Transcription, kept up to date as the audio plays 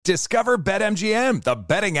Discover BetMGM, the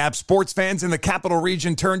betting app sports fans in the capital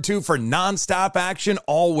region turn to for nonstop action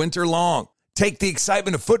all winter long. Take the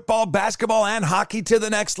excitement of football, basketball, and hockey to the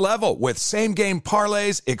next level with same-game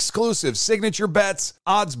parlays, exclusive signature bets,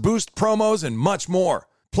 odds boost promos, and much more.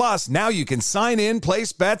 Plus, now you can sign in,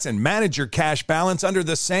 place bets, and manage your cash balance under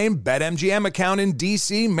the same BetMGM account in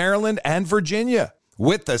D.C., Maryland, and Virginia.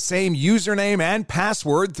 With the same username and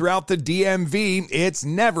password throughout the DMV, it's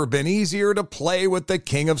never been easier to play with the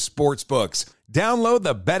king of sportsbooks. Download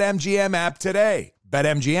the BetMGM app today.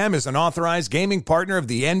 BetMGM is an authorized gaming partner of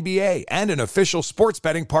the NBA and an official sports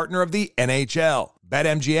betting partner of the NHL.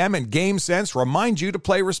 BetMGM and GameSense remind you to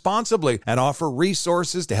play responsibly and offer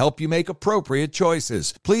resources to help you make appropriate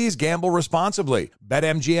choices. Please gamble responsibly.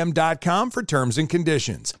 BetMGM.com for terms and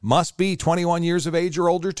conditions. Must be 21 years of age or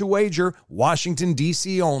older to wager. Washington,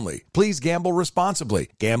 D.C. only. Please gamble responsibly.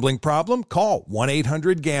 Gambling problem? Call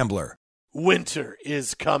 1-800-GAMBLER. Winter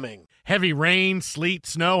is coming. Heavy rain, sleet,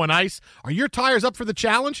 snow, and ice. Are your tires up for the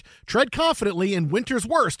challenge? Tread confidently in winter's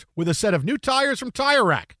worst with a set of new tires from Tire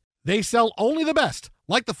Rack. They sell only the best,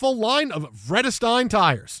 like the full line of Vredestein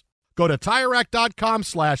tires. Go to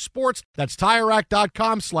TireRack.com/sports. That's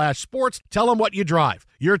TireRack.com/sports. Tell them what you drive.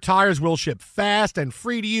 Your tires will ship fast and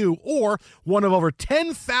free to you or one of over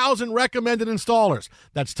 10,000 recommended installers.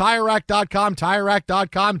 That's TireRack.com,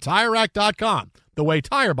 TireRack.com, TireRack.com. The way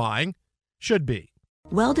tire buying should be.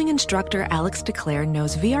 Welding instructor Alex DeClaire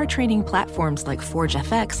knows VR training platforms like Forge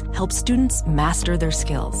FX help students master their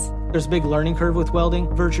skills. There's a big learning curve with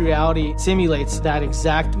welding. Virtual reality simulates that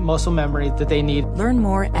exact muscle memory that they need. Learn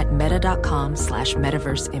more at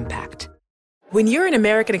meta.com/metaverse impact. When you're an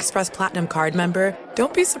American Express Platinum card member,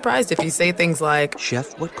 don't be surprised if you say things like,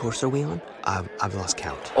 "Chef, what course are we on? I've lost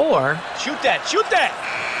count." Or, Shoot that!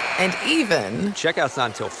 and even, Checkout's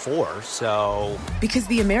not until 4, so... Because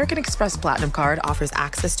the American Express Platinum Card offers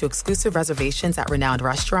access to exclusive reservations at renowned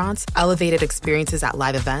restaurants, elevated experiences at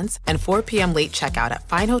live events, and 4 p.m. late checkout at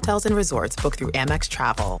fine hotels and resorts booked through Amex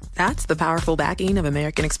Travel. That's the powerful backing of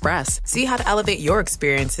American Express. See how to elevate your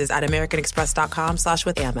experiences at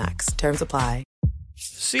americanexpress.com/withAmex. Terms apply.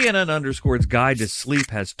 CNN_'s Guide to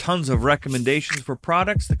Sleep has tons of recommendations for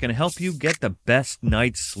products that can help you get the best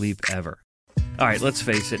night's sleep ever. All right, let's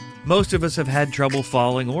face it, most of us have had trouble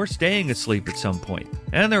falling or staying asleep at some point,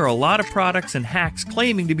 and there are a lot of products and hacks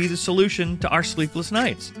claiming to be the solution to our sleepless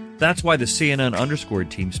nights. That's why the CNN_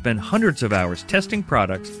 team spend hundreds of hours testing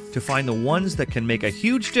products to find the ones that can make a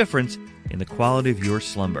huge difference in the quality of your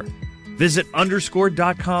slumber. Visit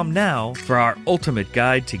underscore.com now for our ultimate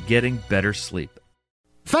guide to getting better sleep.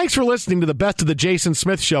 Thanks for listening to the Best of the Jason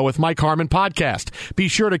Smith Show with Mike Harmon podcast. Be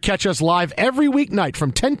sure to catch us live every weeknight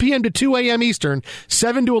from 10 p.m. to 2 a.m. Eastern,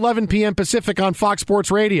 7 to 11 p.m. Pacific on Fox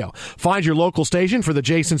Sports Radio. Find your local station for the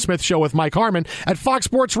Jason Smith Show with Mike Harmon at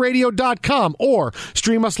foxsportsradio.com or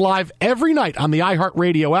stream us live every night on the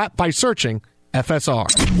iHeartRadio app by searching FSR.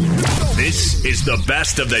 This is the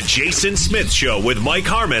Best of the Jason Smith Show with Mike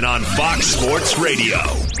Harmon on Fox Sports Radio.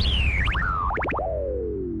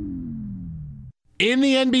 In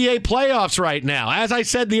the NBA playoffs right now. As I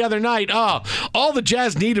said the other night, all the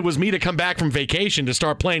Jazz needed was me to come back from vacation to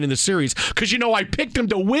start playing in the series because, I picked them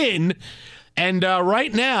to win. And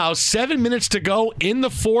right now, 7 minutes to go in the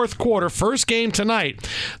fourth quarter, first game tonight.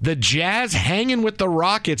 The Jazz hanging with the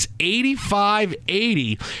Rockets,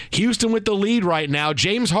 85-80. Houston with the lead right now.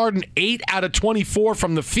 James Harden, 8 out of 24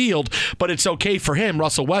 from the field, but it's okay for him.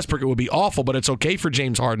 Russell Westbrook, it would be awful, but it's okay for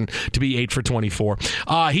James Harden to be 8 for 24.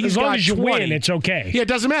 As long as you win, it's okay. Yeah, it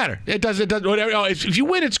doesn't matter. It doesn't. If you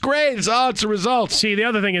win, it's great. It's a result. See, the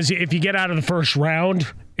other thing is if you get out of the first round,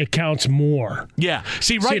 it counts more. Yeah.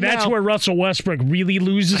 See, that's where Russell Westbrook really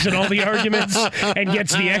loses in all the arguments and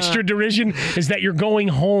gets the extra derision is that you're going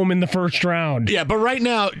home in the first round. Yeah, but right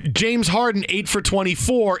now, James Harden, 8 for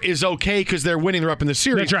 24 is okay because they're winning. They're up in the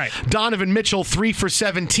series. That's right. Donovan Mitchell, 3 for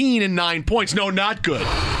 17 and 9 points. No, not good.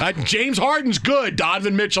 James Harden's good.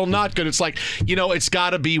 Donovan Mitchell, not good. It's like, it's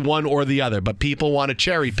got to be one or the other. But people want to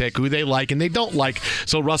cherry pick who they like and they don't like.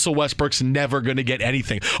 So Russell Westbrook's never going to get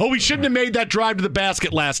anything. Oh, we shouldn't have made that drive to the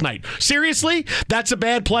basket last night. Seriously? That's a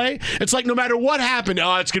bad play? It's like no matter what happened,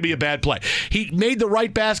 it's going to be a bad play. He made the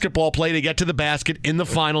right basketball play to get to the basket in the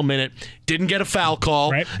final minute, didn't get a foul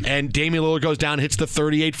call, right. And Damian Lillard goes down, hits the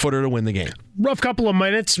 38-footer to win the game. Rough couple of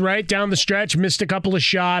minutes, right, down the stretch, missed a couple of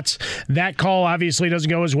shots. That call obviously doesn't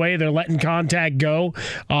go his way. They're letting contact go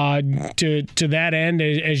to that end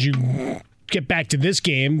as you get back to this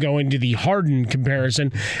game, going to the Harden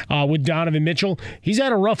comparison with Donovan Mitchell, he's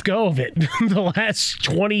had a rough go of it. The last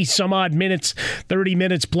 20-some-odd minutes, 30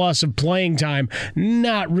 minutes plus of playing time,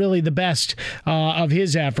 not really the best of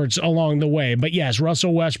his efforts along the way. But yes,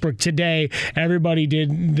 Russell Westbrook today, everybody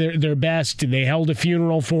did their best. They held a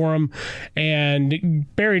funeral for him and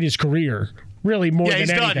buried his career. Really, more than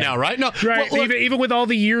anything. Yeah, he's done now, right? No, right. Well, even with all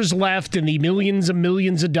the years left and the millions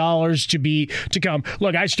of dollars to come.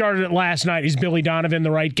 Look, I started it last night. Is Billy Donovan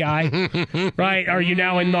the right guy? Right? Are you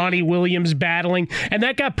now and Monty Williams battling? And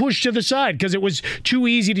that got pushed to the side because it was too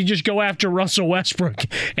easy to just go after Russell Westbrook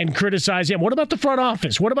and criticize him. What about the front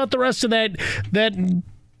office? What about the rest of that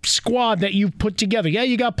squad that you've put together? Yeah,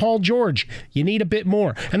 you got Paul George. You need a bit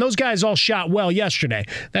more. And those guys all shot well yesterday.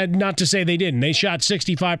 Not to say they didn't. They shot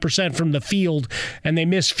 65% from the field, and they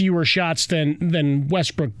missed fewer shots than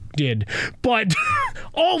Westbrook did. But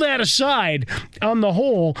all that aside, on the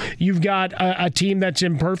whole, you've got a team that's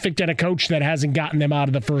imperfect and a coach that hasn't gotten them out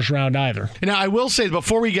of the first round either. Now, I will say,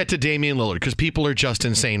 before we get to Damian Lillard, because people are just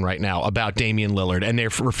insane right now about Damian Lillard, and they're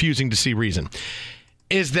refusing to see reason,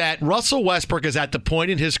 is that Russell Westbrook is at the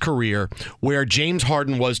point in his career where James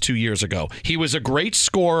Harden was 2 years ago. He was a great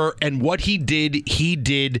scorer, and what he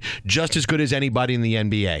did just as good as anybody in the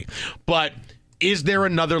NBA. But is there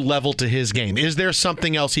another level to his game? Is there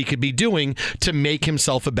something else he could be doing to make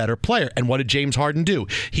himself a better player? And what did James Harden do?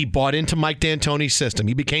 He bought into Mike D'Antoni's system.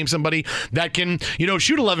 He became somebody that can,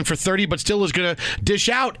 shoot 11 for 30, but still is going to dish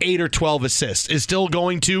out 8 or 12 assists, is still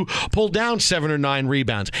going to pull down 7 or 9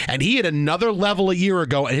 rebounds. And he hit another level a year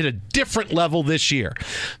ago and hit a different level this year.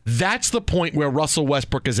 That's the point where Russell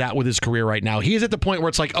Westbrook is at with his career right now. He is at the point where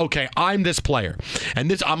it's like, okay, I'm this player.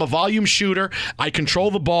 And I'm a volume shooter. I control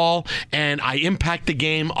the ball, and I impact the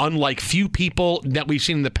game unlike few people that we've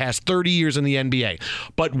seen in the past 30 years in the NBA.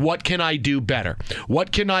 But what can I do better?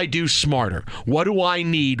 What can I do smarter? What do I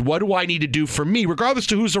need? What do I need to do for me, regardless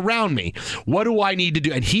to who's around me? What do I need to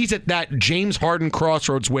do? And he's at that James Harden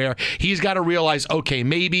crossroads where he's got to realize, okay,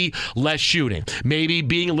 maybe less shooting, maybe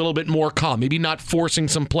being a little bit more calm, maybe not forcing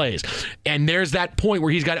some plays. And there's that point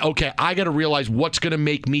where he's got, okay, I got to realize what's going to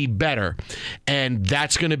make me better. And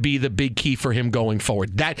that's going to be the big key for him going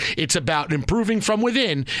forward. That it's about improving from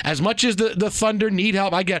within. As much as the Thunder need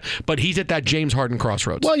help, I get, but he's at that James Harden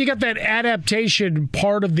crossroads. Well, you got that adaptation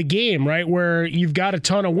part of the game, right, where you've got a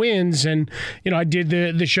ton of wins. And, I did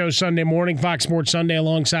the show Sunday morning, Fox Sports Sunday,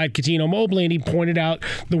 alongside Catino Mobley, and he pointed out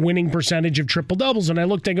the winning percentage of triple-doubles. And I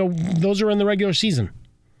looked and go, those are in the regular season.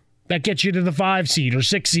 That gets you to the 5 seed or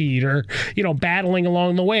 6 seed or, battling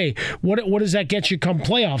along the way. What does that get you come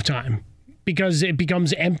playoff time? Because it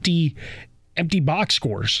becomes empty box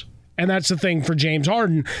scores. And that's the thing for James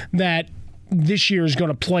Harden, that this year is going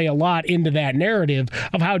to play a lot into that narrative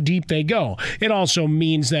of how deep they go. It also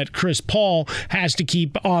means that Chris Paul has to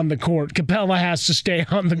keep on the court. Capella has to stay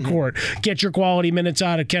on the court. Get your quality minutes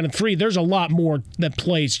out of Kenneth Faried. There's a lot more that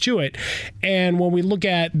plays to it. And when we look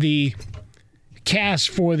at the cast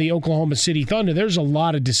for the Oklahoma City Thunder, there's a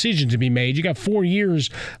lot of decisions to be made. You got 4 years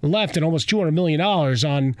left and almost $200 million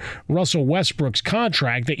on Russell Westbrook's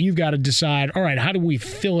contract that you've got to decide, all right, how do we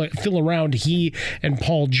fill around he and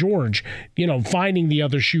Paul George? Finding the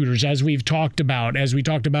other shooters, as we talked about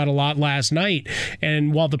a lot last night.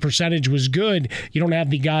 And while the percentage was good, you don't have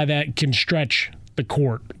the guy that can stretch the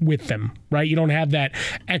court with them, right? You don't have that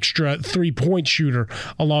extra 3-point shooter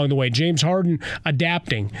along the way. James Harden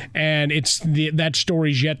adapting, and that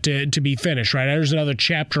story's yet to be finished, right? There's another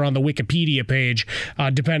chapter on the Wikipedia page,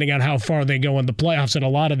 depending on how far they go in the playoffs, and a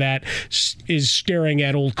lot of that is staring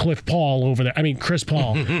at old Chris Paul over there. I mean, Chris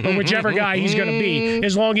Paul, or whichever guy he's going to be.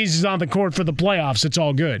 As long as he's on the court for the playoffs, it's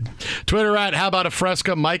all good. Twitter at How About a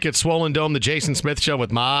Fresca, Mike at Swollen Dome, the Jason Smith Show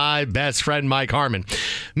with my best friend Mike Harmon.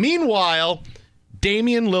 Meanwhile,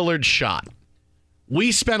 Damian Lillard's shot.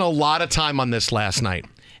 We spent a lot of time on this last night,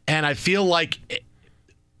 and I feel like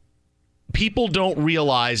people don't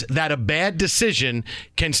realize that a bad decision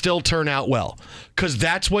can still turn out well, because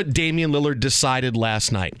that's what Damian Lillard decided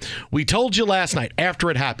last night. We told you last night,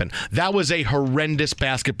 after it happened, that was a horrendous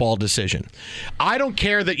basketball decision. I don't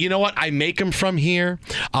care that, I make them from here.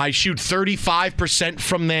 I shoot 35%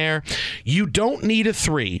 from there. You don't need a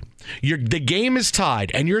 3. The game is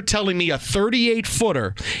tied, and you're telling me a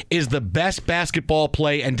 38-footer is the best basketball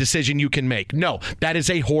play and decision you can make. No, that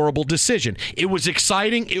is a horrible decision. It was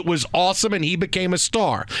exciting, it was awesome, and he became a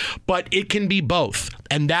star. But it can be both,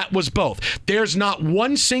 and that was both. There's not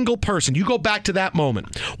one single person, you go back to that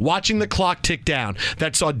moment, watching the clock tick down,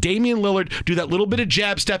 that saw Damian Lillard do that little bit of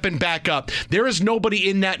jab step and back up. There is nobody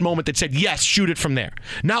in that moment that said, yes, shoot it from there.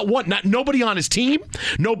 Not one, nobody on his team,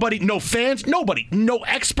 nobody, no fans, nobody, no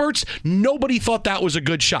experts. experts, nobody thought that was a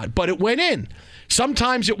good shot, but it went in.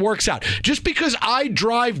 Sometimes it works out. Just because I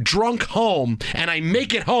drive drunk home and I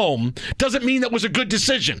make it home doesn't mean that was a good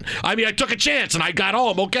decision. I mean, I took a chance and I got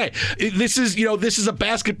home. Okay. This is a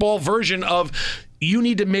basketball version of you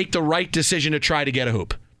need to make the right decision to try to get a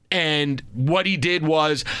hoop. And what he did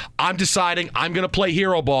was, I'm deciding I'm going to play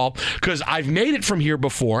hero ball because I've made it from here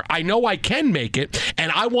before. I know I can make it,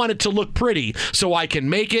 and I want it to look pretty so I can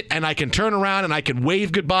make it, and I can turn around, and I can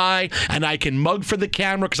wave goodbye, and I can mug for the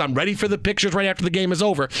camera because I'm ready for the pictures right after the game is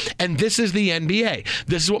over. And this is the NBA.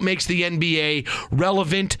 This is what makes the NBA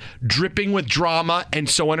relevant, dripping with drama, and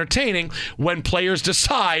so entertaining when players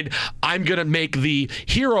decide, I'm going to make the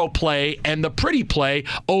hero play and the pretty play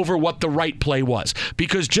over what the right play was.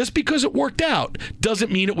 Because just because it worked out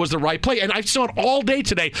doesn't mean it was the right play. And I saw it all day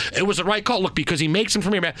today. It was the right call. Look, because he makes them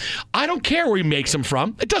from here, man. I don't care where he makes them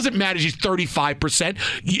from. It doesn't matter if he's 35%.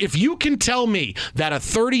 If you can tell me that a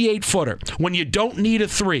 38-footer, when you don't need a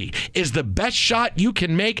three, is the best shot you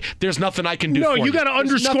can make, there's nothing I can do for you. No, you got to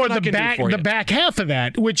underscore the back half of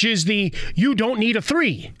that, which is you don't need a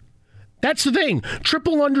three. That's the thing.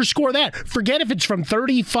 Triple underscore that. Forget if it's from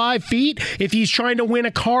 35 feet, if he's trying to win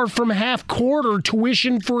a car from half court or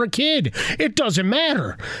tuition for a kid. It doesn't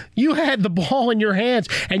matter. You had the ball in your hands,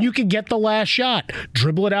 and you could get the last shot.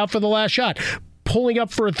 Dribble it out for the last shot. Pulling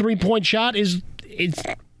up for a three-point shot it's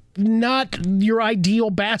not your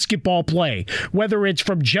ideal basketball play, whether it's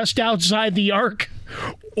from just outside the arc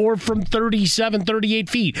or from 37, 38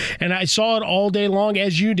 feet. And I saw it all day long,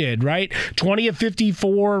 as you did, right? 20 of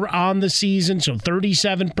 54 on the season, so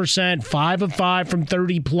 37%, 5 of 5 from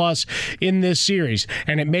 30-plus in this series.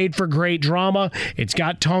 And it made for great drama. It's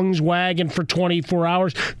got tongues wagging for 24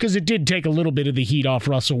 hours because it did take a little bit of the heat off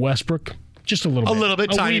Russell Westbrook. Just a little bit. A little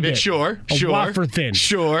bit, tiny bit, sure. A wafer thin.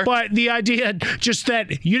 Sure. But the idea just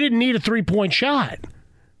that you didn't need a three-point shot.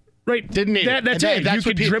 Right, didn't need it. That's it. You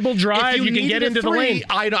could dribble, drive, you can get into the lane.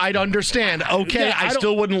 I'd understand. Okay, Yeah, I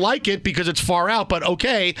still wouldn't like it because it's far out, but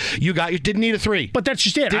okay, you didn't need a three. But that's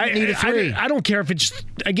just it. Didn't need a three. I don't care if it's,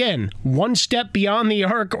 again, one step beyond the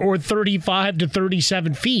arc or 35 to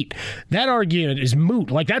 37 feet. That argument is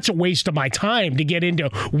moot. Like, that's a waste of my time to get into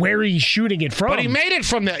where he's shooting it from. But he made it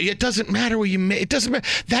from there. It doesn't matter where you made it. Doesn't matter.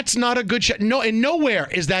 That's not a good shot. No, and nowhere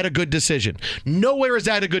is that a good decision. Nowhere is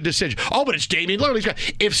that a good decision. Oh, but it's Damian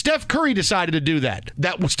Lillard. If Steph Curry decided to do that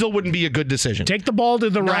still wouldn't be a good decision. Take the ball to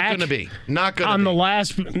the rack. Not going to be. Not going to be. On the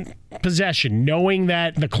last possession, knowing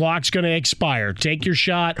that the clock's going to expire. Take your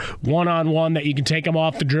shot one-on-one that you can take them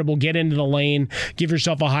off the dribble, get into the lane, give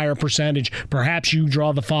yourself a higher percentage. Perhaps you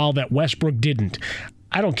draw the foul that Westbrook didn't.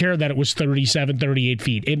 I don't care that it was 37, 38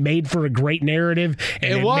 feet. It made for a great narrative,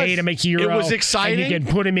 and it made him a hero. It was exciting. And you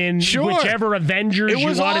can put him in whichever Avengers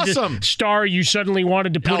you wanted to star. You suddenly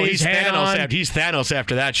wanted to put his head on. He's Thanos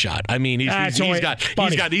after that shot. I mean, he's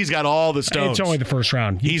got all the stones. It's only the first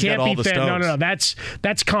round. He's got all the stones. No.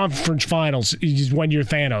 That's conference finals is when you're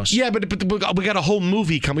Thanos. Yeah, but we got a whole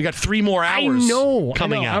movie coming. We got 3 more hours.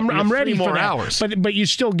 coming out. I'm ready for that. Hours. But you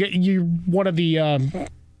still get one of the.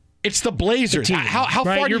 It's the Blazers. How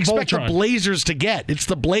far do you expect the Blazers to get? It's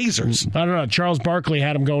the Blazers. I don't know. Charles Barkley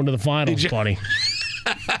had them going to the finals, buddy.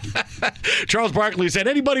 Charles Barkley said,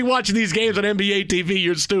 anybody watching these games on NBA TV,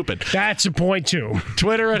 you're stupid. That's a point, too.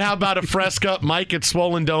 Twitter at How About a Fresca. Mike at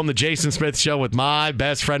Swollen Dome, the Jason Smith Show with my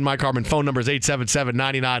best friend, Mike Harmon. Phone number is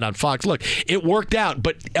 877-99 on Fox. Look, it worked out,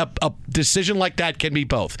 but a decision like that can be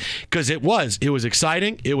both. Because it was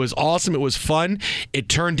exciting. It was awesome. It was fun. It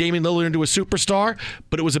turned Damian Lillard into a superstar,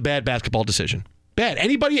 but it was a bad basketball decision. Bad.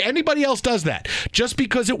 Anybody else does that. Just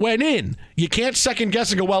because it went in, you can't second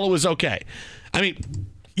guess and go, well, it was okay. I mean,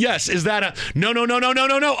 yes, is that a no.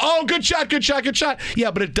 Oh, good shot.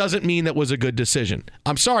 Yeah, but it doesn't mean that was a good decision.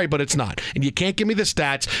 I'm sorry, but it's not. And you can't give me the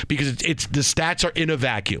stats because it's the stats are in a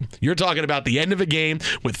vacuum. You're talking about the end of a game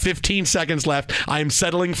with 15 seconds left. I am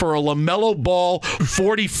settling for a LaMelo Ball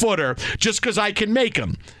 40-footer just because I can make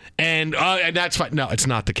them. And that's fine. No, it's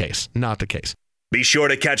not the case. Not the case. Be sure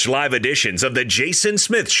to catch live editions of The Jason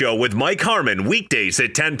Smith Show with Mike Harmon weekdays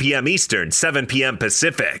at 10 p.m. Eastern, 7 p.m.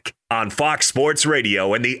 Pacific on Fox Sports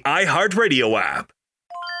Radio and the iHeartRadio app.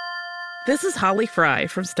 This is Holly Fry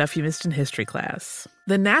from Stuff You Missed in History class.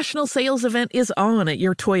 The national sales event is on at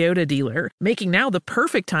your Toyota dealer, making now the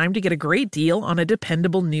perfect time to get a great deal on a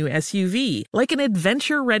dependable new SUV, like an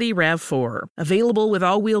adventure-ready RAV4. Available with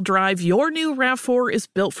all-wheel drive, your new RAV4 is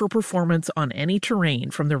built for performance on any terrain,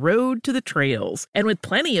 from the road to the trails. And with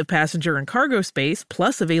plenty of passenger and cargo space,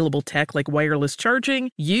 plus available tech like wireless charging,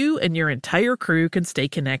 you and your entire crew can stay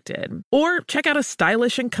connected. Or check out a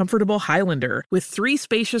stylish and comfortable Highlander with 3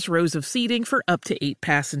 spacious rows of seating for up to 8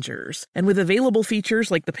 passengers. And with available features features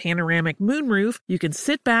like the panoramic moonroof, you can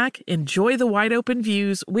sit back, enjoy the wide-open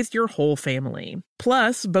views with your whole family.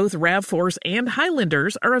 Plus, both RAV4s and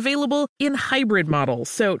Highlanders are available in hybrid models,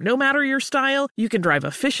 so no matter your style, you can drive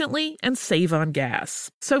efficiently and save on gas.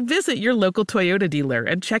 So visit your local Toyota dealer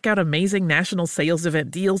and check out amazing national sales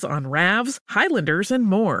event deals on RAVs, Highlanders, and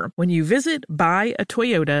more when you visit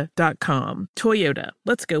buyatoyota.com. Toyota,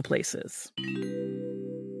 let's go places.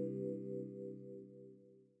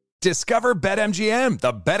 Discover BetMGM,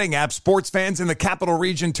 the betting app sports fans in the capital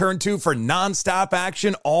region turn to for nonstop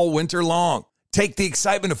action all winter long. Take the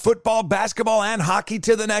excitement of football, basketball, and hockey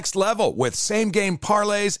to the next level with same-game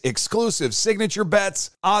parlays, exclusive signature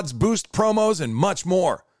bets, odds boost promos, and much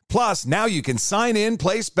more. Plus, now you can sign in,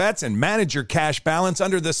 place bets, and manage your cash balance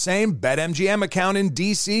under the same BetMGM account in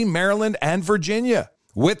D.C., Maryland, and Virginia.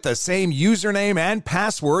 With the same username and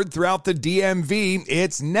password throughout the DMV,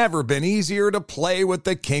 it's never been easier to play with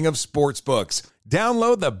the king of sportsbooks.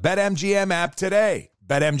 Download the BetMGM app today.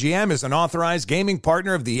 BetMGM is an authorized gaming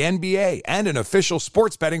partner of the NBA and an official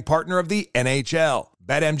sports betting partner of the NHL.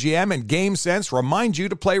 BetMGM and GameSense remind you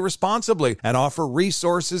to play responsibly and offer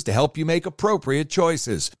resources to help you make appropriate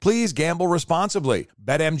choices. Please gamble responsibly.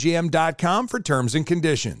 BetMGM.com for terms and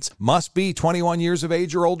conditions. Must be 21 years of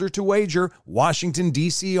age or older to wager. Washington,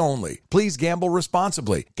 D.C. only. Please gamble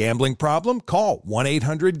responsibly. Gambling problem? Call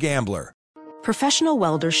 1-800-GAMBLER. Professional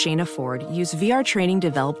welder Shayna Ford used VR training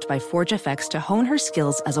developed by ForgeFX to hone her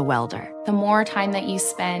skills as a welder. The more time that you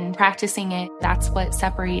spend practicing it, that's what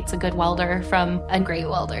separates a good welder from a great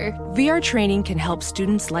welder. VR training can help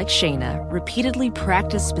students like Shayna repeatedly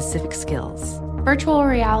practice specific skills. Virtual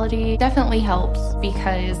reality definitely helps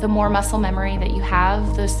because the more muscle memory that you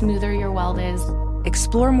have, the smoother your weld is.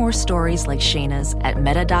 Explore more stories like Shayna's at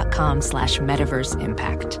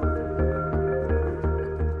meta.com/metaverseimpact.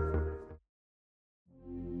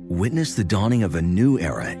 Witness the dawning of a new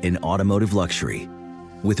era in automotive luxury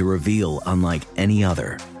with a reveal unlike any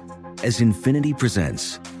other as Infiniti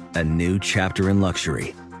presents a new chapter in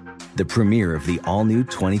luxury, the premiere of the all-new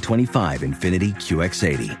 2025 Infiniti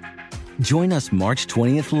QX80. Join us March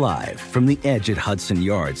 20th live from the Edge at Hudson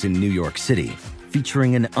Yards in New York City,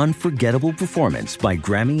 featuring an unforgettable performance by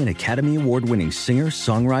Grammy and Academy Award-winning singer,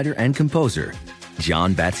 songwriter, and composer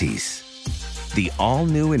Jon Batiste. The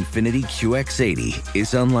all-new Infiniti QX80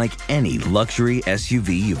 is unlike any luxury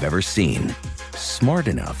SUV you've ever seen. Smart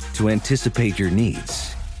enough to anticipate your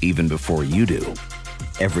needs, even before you do.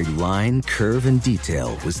 Every line, curve, and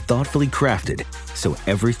detail was thoughtfully crafted, so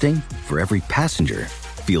everything for every passenger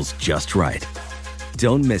feels just right.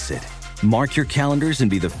 Don't miss it. Mark your calendars and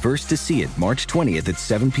be the first to see it March 20th at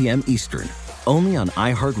 7 p.m. Eastern, only on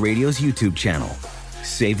iHeartRadio's YouTube channel.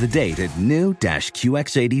 Save the date at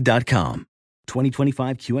new-QX80.com.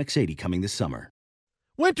 2025 QX80 coming this summer.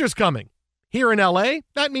 Winter's coming. Here in LA,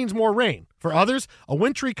 that means more rain. For others, a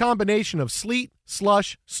wintry combination of sleet,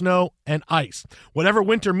 slush, snow, and ice. Whatever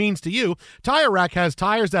winter means to you, Tire Rack has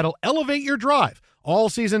tires that'll elevate your drive.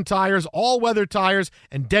 All-season tires, all-weather tires,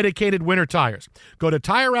 and dedicated winter tires. Go to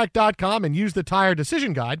TireRack.com and use the Tire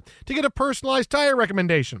Decision Guide to get a personalized tire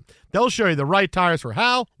recommendation. They'll show you the right tires for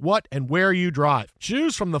how, what, and where you drive.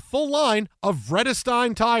 Choose from the full line of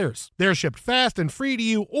Vredestein tires. They're shipped fast and free to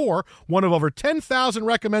you or one of over 10,000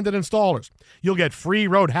 recommended installers. You'll get free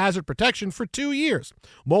road hazard protection for 2 years.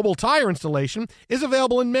 Mobile tire installation is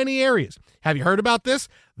available in many areas. Have you heard about this?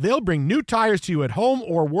 They'll bring new tires to you at home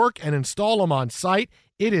or work and install them on site.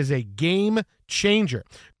 It is a game changer.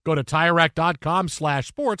 Go to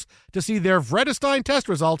TireRack.com/sports to see their Vredestein test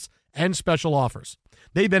results and special offers.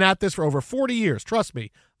 They've been at this for over 40 years. Trust me,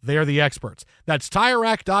 they're the experts. That's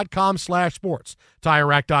TireRack.com/sports.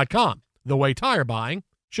 TireRack.com, the way tire buying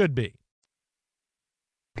should be.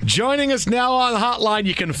 Joining us now on the hotline,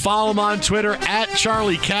 you can follow him on Twitter at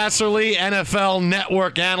Charlie Casserly, NFL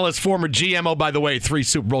Network analyst, former GM. Oh, by the way, 3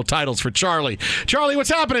 Super Bowl titles for Charlie. Charlie, what's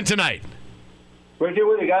happening tonight? Great to be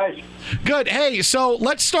with you guys. Good. Hey, so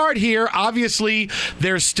let's start here. Obviously,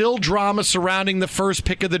 there's still drama surrounding the first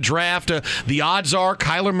pick of the draft. The odds are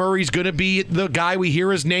Kyler Murray's going to be the guy we hear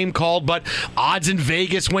his name called, but odds in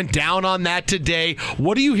Vegas went down on that today.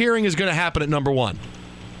 What are you hearing is going to happen at number 1?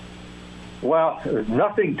 Well,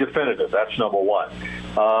 nothing definitive. That's number 1.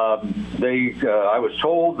 I was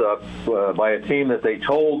told by a team that they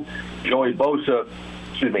told Nick Bosa,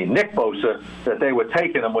 that they were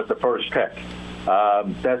taking him with the first pick.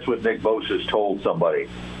 That's what Nick Bosa's told somebody.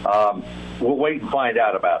 We'll wait and find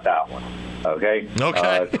out about that one. Okay.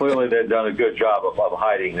 Clearly, they've done a good job of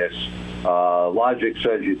hiding this. Logic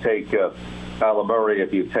says you take Kyler Murray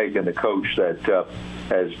if you've taken the coach that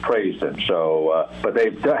has praised him. So, but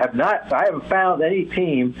they have not. I haven't found any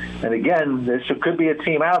team, and again, this could be a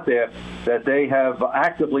team out there that they have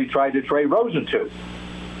actively tried to trade Rosen to,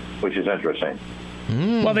 which is interesting.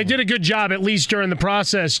 Well, they did a good job, at least during the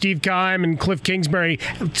process, Steve Keim and Cliff Kingsbury,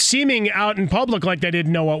 seeming out in public like they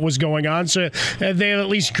didn't know what was going on. So they at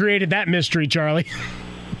least created that mystery, Charlie.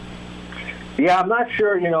 Yeah, I'm not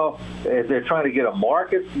sure, if they're trying to get a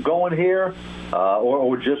market going here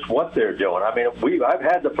or just what they're doing. I mean, I've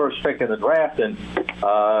had the first pick in the draft, and,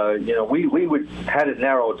 we had it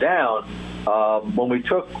narrowed down. When we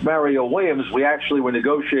took Mario Williams, we actually were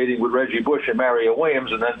negotiating with Reggie Bush and Mario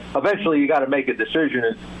Williams, and then eventually you got to make a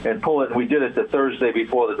decision and pull it, and we did it the Thursday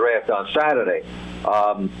before the draft on Saturday.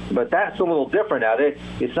 But that's a little different now.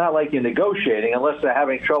 It's not like you're negotiating unless they're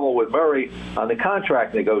having trouble with Murray on the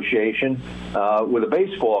contract negotiation with a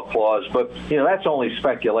baseball clause, but, that's only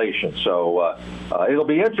speculation. So it'll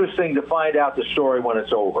be interesting to find out the story when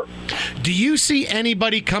it's over. Do you see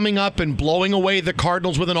anybody coming up and blowing away the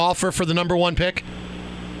Cardinals with an offer for the number one pick?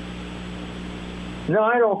 No,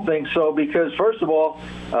 I don't think so, because first of all,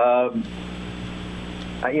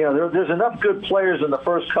 there's enough good players in the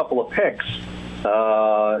first couple of picks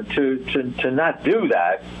to not do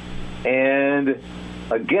that. And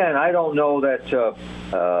again, I don't know that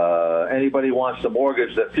anybody wants to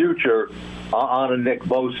mortgage the future on a Nick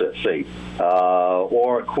Bosa,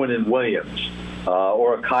 or a Quinnen Williams,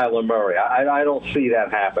 or a Kyler Murray. I don't see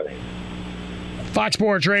that happening. Fox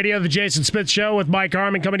Sports Radio, the Jason Smith Show with Mike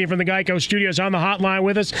Harmon coming in from the Geico Studios. On the hotline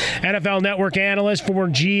with us, NFL Network analyst for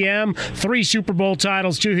GM. 3 Super Bowl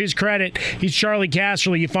titles to his credit. He's Charlie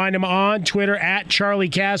Casserly. You find him on Twitter at Charlie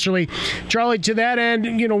Casserly. Charlie, to that end,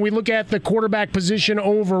 we look at the quarterback position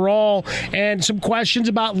overall and some questions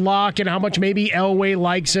about Locke and how much maybe Elway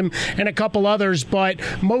likes him and a couple others, but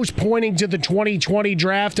most pointing to the 2020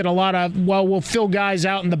 draft and a lot of, we'll fill guys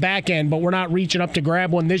out in the back end, but we're not reaching up to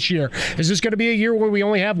grab one this year. Is this going to be a year where we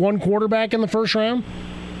only have one quarterback in the first round?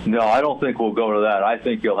 No, I don't think we'll go to that. I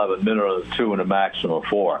think you'll have a minimum of 2 and a maximum of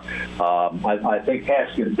 4. I think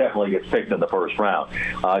Haskins definitely gets picked in the first round.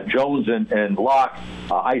 Jones and Locke,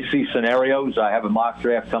 I see scenarios. I have a mock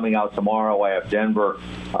draft coming out tomorrow. I have Denver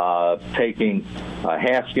taking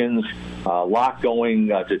Haskins, Locke going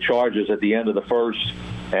to Chargers at the end of the first,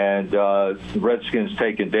 and the Redskins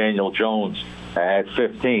taking Daniel Jones at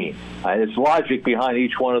 15. There's logic behind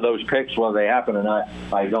each one of those picks. Whether they happen or not,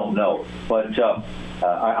 I don't know. But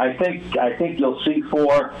I think you'll see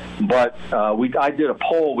 4. But I did a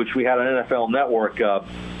poll, which we had on NFL Network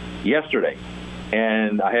yesterday,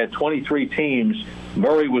 and I had 23 teams.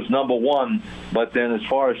 Murray was number 1, but then as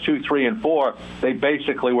far as 2, 3, and 4, they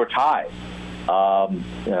basically were tied.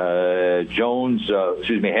 Haskins,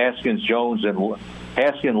 Jones, and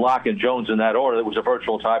Haskins, Locke, and Jones in that order. It was a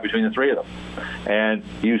virtual tie between the 3 of them. And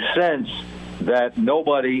you sense that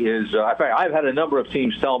nobody is in fact, I've had a number of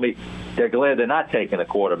teams tell me they're glad they're not taking a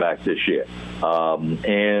quarterback this year.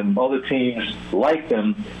 And other teams like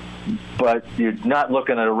them, but you're not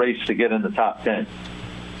looking at a race to get in the top 10.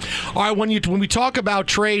 All right, when we talk about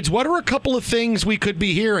trades, what are a couple of things we could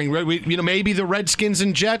be hearing? Maybe the Redskins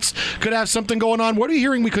and Jets could have something going on. What are you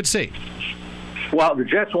hearing we could see? Well, the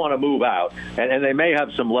Jets want to move out, and they may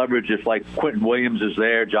have some leverage if, like, Quinnen Williams is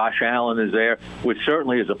there, Josh Allen is there, which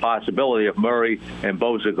certainly is a possibility if Murray and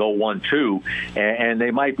Bosa go 1-2, and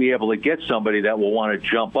they might be able to get somebody that will want to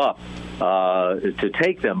jump up to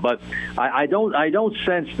take them. But I don't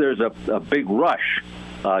sense there's a big rush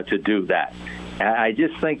to do that. I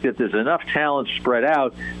just think that there's enough talent spread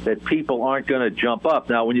out that people aren't going to jump up.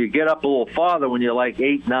 Now, when you get up a little farther, when you're like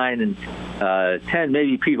 8, 9, and 10,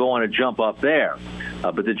 maybe people want to jump up there.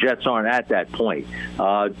 But the Jets aren't at that point.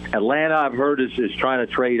 Atlanta, I've heard, is trying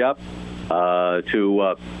to trade up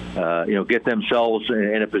to get themselves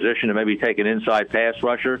in a position to maybe take an inside pass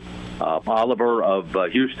rusher. Oliver of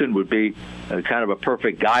Houston would be kind of a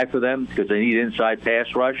perfect guy for them because they need inside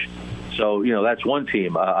pass rush. So, that's one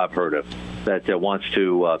team I've heard of that wants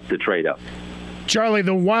to trade up. Charlie,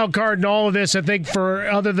 the wild card in all of this, I think, for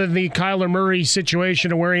other than the Kyler Murray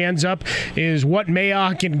situation and where he ends up, is what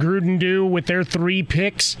Mayock and Gruden do with their 3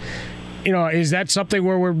 picks. Is that something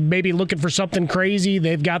where we're maybe looking for something crazy?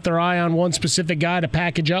 They've got their eye on one specific guy to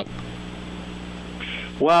package up?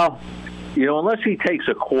 Well, unless he takes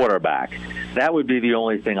a quarterback, that would be the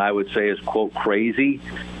only thing I would say is, quote, crazy.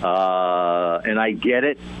 And I get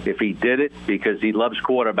it if he did it because he loves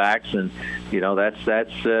quarterbacks, and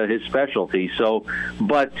that's his specialty. So,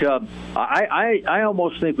 but I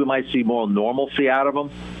almost think we might see more normalcy out of him.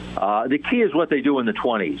 The key is what they do in the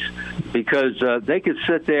 20s, because they could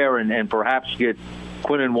sit there and perhaps get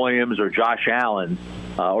Quinnen Williams or Josh Allen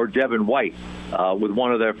or Devin White with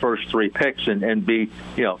one of their first 3 picks and be,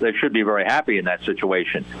 they should be very happy in that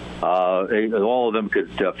situation. All of them could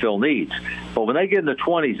fill needs. But when they get in the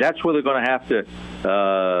 20s, that's where they're going to have to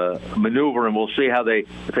maneuver, and we'll see how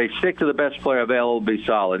if they stick to the best player available, be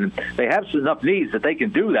solid. And they have enough needs that they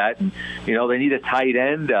can do that. And, they need a tight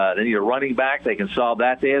end. They need a running back. They can solve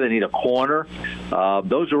that there. They need a corner.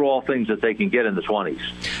 Those are all things that they can get in the 20s.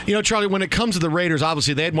 Charlie, when it comes to the Raiders,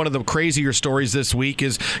 obviously they had one of the crazier stories this week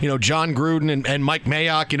is, John Gruden and Mike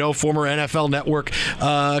Mayock, former NFL Network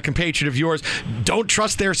compatriot of yours, don't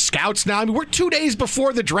trust their scouts now. I mean, we're 2 days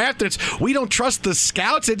before the draft, and we don't trust the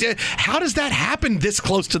scouts. How does that happen this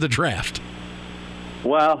close to the draft?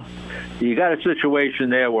 Well, you got a situation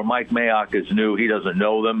there where Mike Mayock is new. He doesn't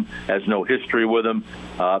know them, has no history with them.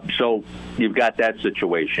 So you've got that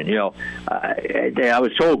situation. I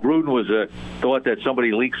was told Gruden thought that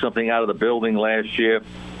somebody leaked something out of the building last year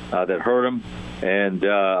that hurt him, and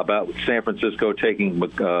about San Francisco taking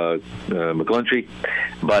McGlinchey.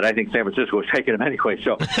 But I think San Francisco was taking him anyway,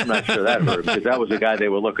 so I'm not sure that hurt him, because that was the guy they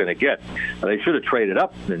were looking to get. They should have traded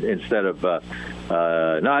up instead of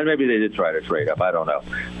no, maybe they did try to trade up. I don't know.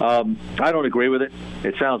 I don't agree with it.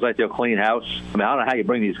 It sounds like they'll clean house. I mean, I don't know how you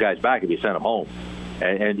bring these guys back if you send them home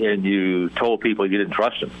and you told people you didn't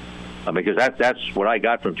trust them. Because that's what I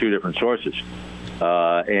got from 2 different sources.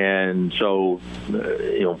 And so,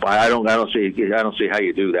 I don't see how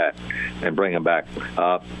you do that and bring them back.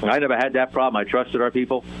 I never had that problem. I trusted our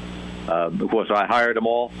people. Of course, I hired them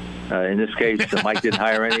all. In this case, Mike didn't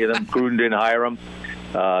hire any of them. Gruden didn't hire them.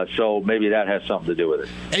 So maybe that has something to do with it.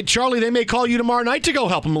 Hey, Charlie, they may call you tomorrow night to go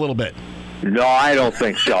help them a little bit. No, I don't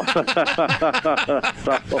think so.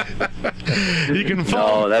 You can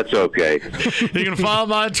follow. No, that's okay. You can follow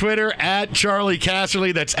him on Twitter at Charlie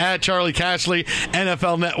Casserly. That's at Charlie Casserly,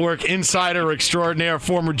 NFL Network insider extraordinaire,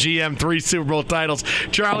 former GM, 3 Super Bowl titles.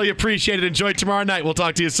 Charlie, appreciate it. Enjoy tomorrow night. We'll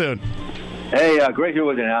talk to you soon. Hey, great to be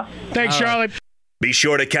with you now. Thanks, Charlie. Be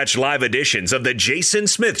sure to catch live editions of The Jason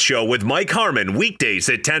Smith Show with Mike Harmon weekdays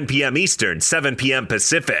at 10 p.m. Eastern, 7 p.m.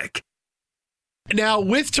 Pacific. Now,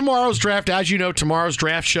 with tomorrow's draft, as you know, tomorrow's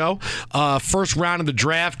draft show, first round of the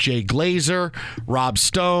draft, Jay Glazer, Rob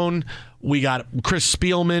Stone, we got Chris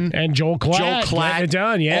Spielman. And Joel Klatt.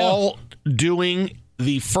 Done, yeah. All doing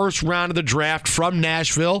the first round of the draft from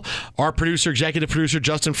Nashville. Our executive producer,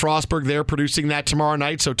 Justin Frostberg, they're producing that tomorrow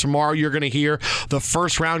night. So tomorrow you're going to hear the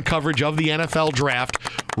first round coverage of the NFL draft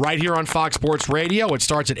right here on Fox Sports Radio. It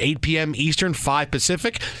starts at 8 p.m. Eastern, 5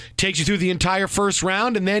 Pacific. Takes you through the entire first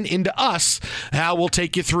round and then into us. How we'll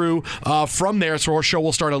take you through from there. So our show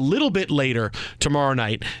will start a little bit later tomorrow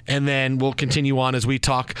night. And then we'll continue on as we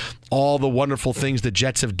talk all the wonderful things the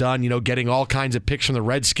Jets have done, getting all kinds of picks from the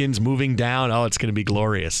Redskins moving down. Oh, it's going to be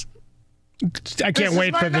glorious. I can't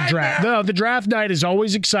wait for the draft. No, the draft night is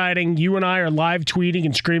always exciting. You and I are live tweeting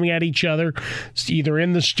and screaming at each other, either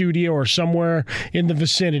in the studio or somewhere in the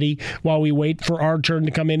vicinity, while we wait for our turn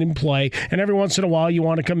to come in and play. And every once in a while, you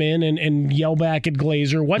want to come in and yell back at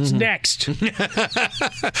Glazer, "What's next?"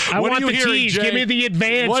 I want the tease. Give me the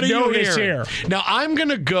advance notice here. Now, I'm going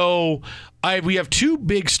to go. We have 2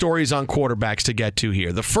 big stories on quarterbacks to get to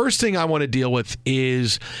here. The first thing I want to deal with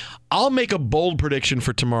is I'll make a bold prediction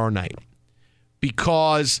for tomorrow night,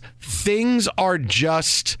 because things are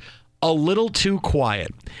just a little too quiet.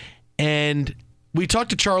 And we talked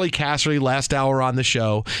to Charlie Casserly last hour on the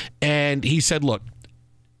show, and he said, look,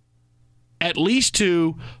 at least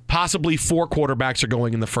 2, possibly 4 quarterbacks are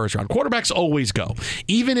going in the first round. Quarterbacks always go.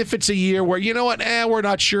 Even if it's a year where, you know what, we're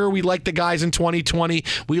not sure. We like the guys in 2020.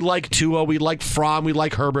 We like Tua. We like Fromm. We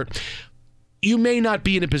like Herbert. You may not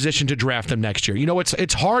be in a position to draft them next year.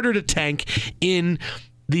 It's harder to tank in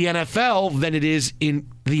the NFL than it is in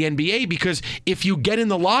the NBA, because if you get in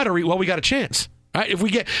the lottery, well, we got a chance. Right?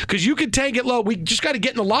 Because you could tank it low. We just got to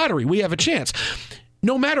get in the lottery. We have a chance.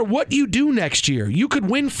 No matter what you do next year, you could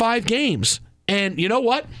win 5 games. And you know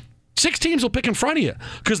what? 6 teams will pick in front of you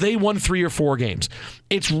because they won 3 or 4 games.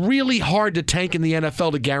 It's really hard to tank in the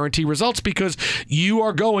NFL to guarantee results because you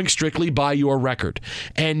are going strictly by your record.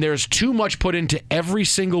 And there's too much put into every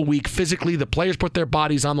single week physically. The players put their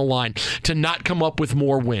bodies on the line to not come up with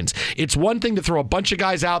more wins. It's one thing to throw a bunch of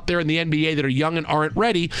guys out there in the NBA that are young and aren't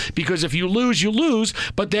ready, because if you lose, you lose,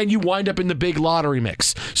 but then you wind up in the big lottery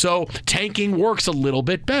mix. So tanking works a little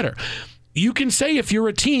bit better. You can say, if you're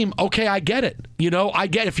a team, okay, I get it. I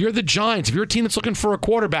get it. If you're the Giants, if you're a team that's looking for a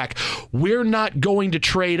quarterback, we're not going to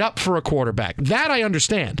trade up for a quarterback. That I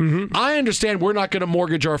understand. Mm-hmm. I understand we're not going to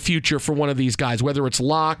mortgage our future for one of these guys, whether it's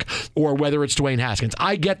Locke or whether it's Dwayne Haskins.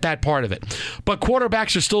 I get that part of it. But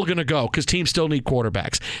quarterbacks are still going to go because teams still need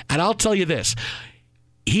quarterbacks. And I'll tell you this.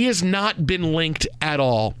 he has not been linked at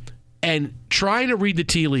all. And trying to read the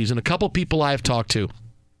tea leaves, and a couple people I have talked to,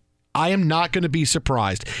 I am not going to be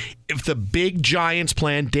surprised if the big Giants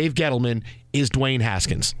plan, Dave Gettleman, is Dwayne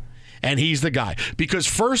Haskins. And he's the guy. Because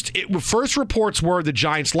first reports were the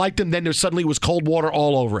Giants liked him, then there suddenly was cold water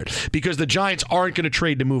all over it. Because the Giants aren't going to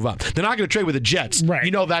trade to move up. They're not going to trade with the Jets. Right. You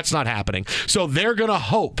know that's not happening. So they're going to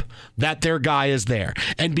hope that their guy is there.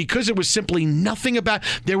 And because it was simply nothing about,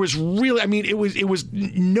 there was really, I mean, it was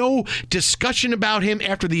no discussion about him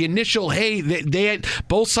after the initial, hey, they had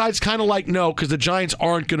both sides kind of like, no, because the Giants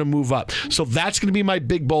aren't going to move up. So that's going to be my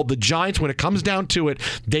big bold. The Giants, when it comes down to it,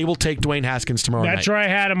 they will take Dwayne Haskins tomorrow night. That's where I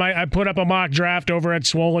had him. I put up a mock draft over at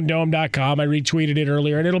swollendome.com. I retweeted it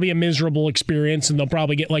earlier, and it'll be a miserable experience, and they'll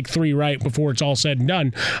probably get like 3 right before it's all said and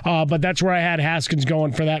done. But that's where I had Haskins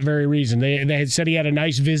going for that very reason. They had said he had a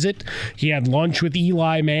nice visit. He had lunch with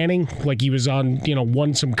Eli Manning, like he was on,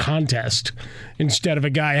 won some contest instead of a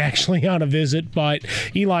guy actually on a visit. But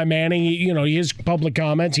Eli Manning, his public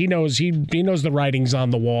comments, he knows the writings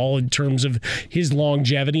on the wall in terms of his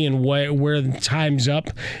longevity and where the time's up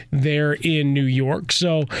there in New York.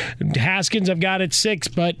 So Haskins, I've got at 6,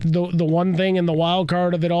 but the one thing in the wild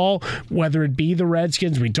card of it all, whether it be the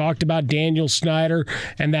Redskins, we talked about Daniel Snyder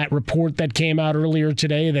and that report that came out earlier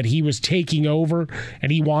today that he was taking over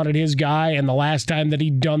and he wanted his guy, and the last time that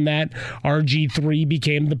he'd done that, RG3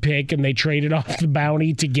 became the pick and they traded off the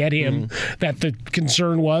bounty to get him. That the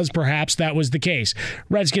concern was perhaps that was the case.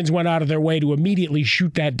 Redskins went out of their way to immediately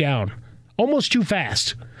shoot that down. Almost too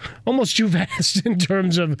fast in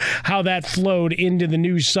terms of how that flowed into the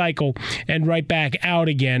news cycle and right back out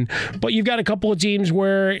again. But you've got a couple of teams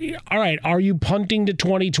where, all right, are you punting to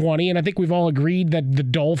 2020? And I think we've all agreed that the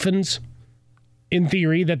Dolphins, in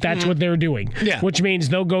theory, that's what they're doing. Yeah. Which means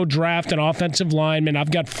they'll go draft an offensive lineman.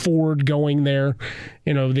 I've got Ford going there,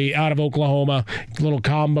 the out of Oklahoma, little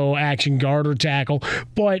combo action guard or tackle.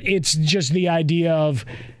 But it's just the idea of,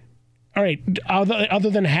 all right, other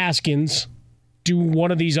than Haskins, do one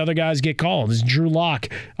of these other guys get called? Is Drew Lock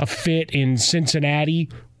a fit in Cincinnati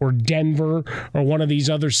or Denver or one of these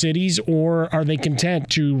other cities, or are they content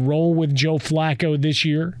to roll with Joe Flacco this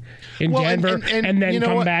year in Denver and then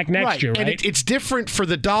come back next year, right? And it's different for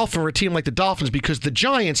the Dolphins, or a team like the Dolphins, because the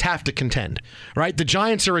Giants have to contend, right? The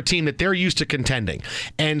Giants are a team that they're used to contending.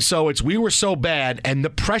 And so we were so bad, and the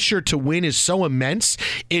pressure to win is so immense,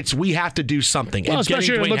 we have to do something. Well, and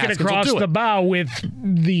especially looking across the bow with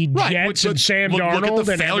the Jets and Sam Darnold. Look at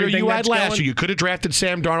the and failure you had last going. year. You could have drafted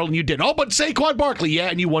Sam Darnold, and you did. Oh, but Saquon Barkley, yeah,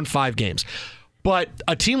 and you won 5 games. But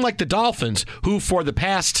a team like the Dolphins, who for the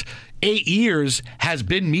past 8 years has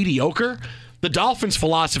been mediocre, the Dolphins'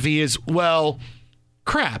 philosophy is, well,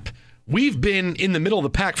 crap. We've been in the middle of the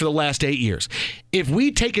pack for the last 8 years. If we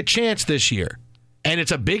take a chance this year, and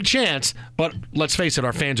it's a big chance, but let's face it,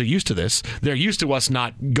 our fans are used to this. They're used to us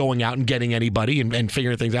not going out and getting anybody and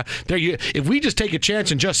figuring things out. If we just take a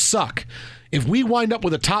chance and just suck, if we wind up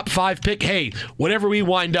with a top 5 pick, hey, whatever we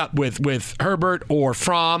wind up with Herbert or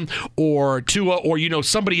Fromm or Tua or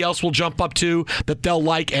somebody else will jump up to that they'll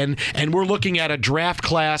like, and we're looking at a draft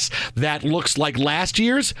class that looks like last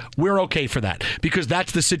year's, we're okay for that, because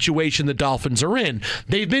that's the situation the Dolphins are in.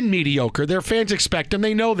 They've been mediocre. Their fans expect them.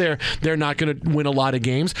 They know they're not going to win a lot of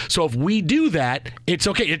games. So if we do that, it's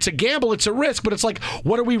okay. It's a gamble. It's a risk, but it's like,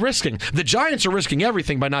 what are we risking? The Giants are risking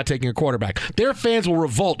everything by not taking a quarterback. Their fans will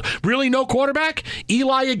revolt. Really, no quarterback?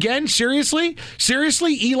 Eli again? Seriously?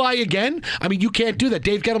 Eli again? I mean, you can't do that.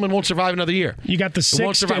 Dave Gettleman won't survive another year. You got the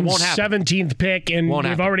 6th and 17th pick, and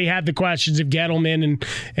we've already had the questions of Gettleman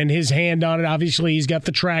and his hand on it. Obviously, he's got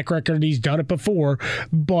the track record. He's done it before,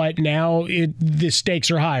 but now the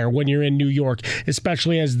stakes are higher when you're in New York,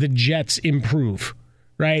 especially as the Jets improve.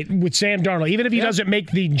 Right, with Sam Darnold, even if he doesn't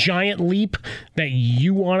make the giant leap that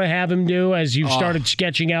you want to have him do, as you started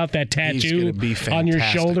sketching out that tattoo on your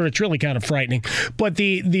shoulder, it's really kind of frightening. But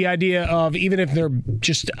the idea of, even if they're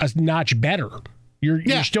just a notch better,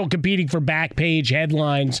 you're still competing for back page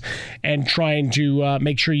headlines and trying to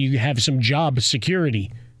make sure you have some job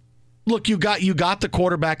security. Look, you got the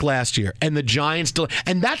quarterback last year, and the Giants,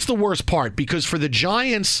 and that's the worst part, because for the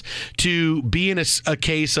Giants to be in a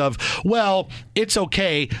case of, well, it's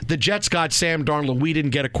okay, the Jets got Sam Darnold and we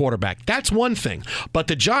didn't get a quarterback. That's one thing. But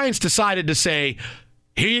the Giants decided to say,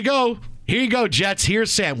 here you go. Here you go, Jets.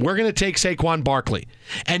 Here's Sam. We're going to take Saquon Barkley.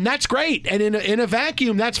 And that's great. And in a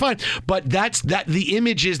vacuum, that's fine. But the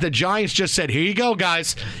image is the Giants just said, here you go,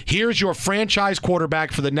 guys. Here's your franchise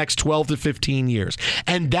quarterback for the next 12 to 15 years.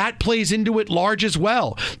 And that plays into it large as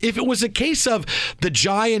well. If it was a case of the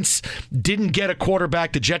Giants didn't get a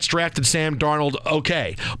quarterback, the Jets drafted Sam Darnold,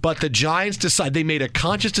 okay. But the Giants they made a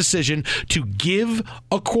conscious decision to give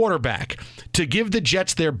a quarterback, to give the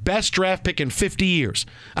Jets their best draft pick in 50 years.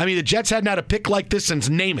 I mean, the Jets hadn't had a pick like this since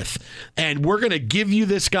Namath, and we're going to give you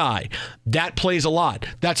this guy. That plays a lot.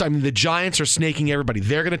 The Giants are snaking everybody.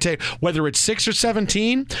 They're going to take, whether it's 6 or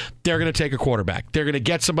 17, they're going to take a quarterback. They're going to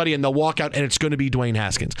get somebody, and they'll walk out, and it's going to be Dwayne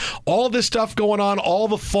Haskins. All this stuff going on, all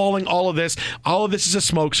the falling, all of this is a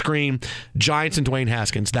smokescreen. Giants and Dwayne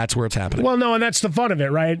Haskins, that's where it's happening. Well, no, and that's the fun of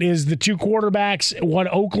it, right, is the two quarterbacks,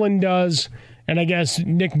 what Oakland does, and I guess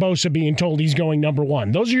Nick Bosa being told he's going number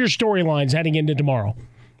one. Those are your storylines heading into tomorrow.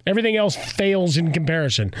 Everything else fails in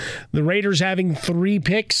comparison. The Raiders having 3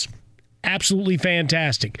 picks, absolutely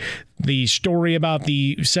fantastic. The story about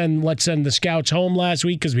let's send the scouts home last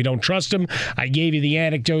week because we don't trust them. I gave you the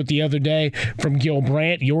anecdote the other day from Gil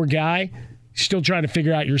Brandt, your guy. Still trying to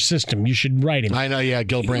figure out your system. You should write him. I know, yeah,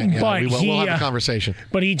 Gil Brandt. Yeah, we'll have a conversation.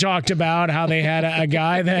 But he talked about how they had a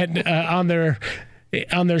guy that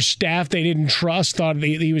on their staff they didn't trust, thought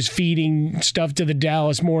he was feeding stuff to the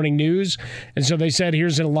Dallas Morning News. And so they said,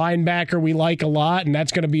 here's a linebacker we like a lot, and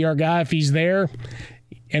that's going to be our guy if he's there.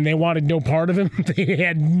 And they wanted no part of him. They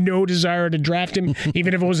had no desire to draft him,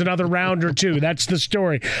 even if it was another round or 2. That's the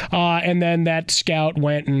story. And then that scout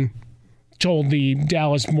went and told the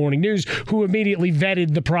Dallas Morning News, who immediately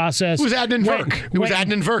vetted the process. It was Adnan Virk. It was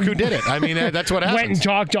Adnan Virk who did it. I mean, that's what happened. Went and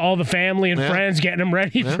talked to all the family and friends, getting him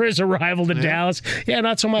ready for his arrival to Dallas. Yeah,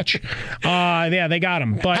 not so much. They got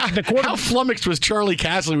him. But how flummoxed was Charlie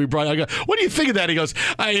Casserly? We brought. I go, what do you think of that? He goes,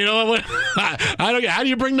 you know what? I don't. How do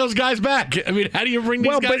you bring those guys back? I mean, how do you bring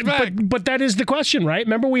these guys back? But that is the question, right?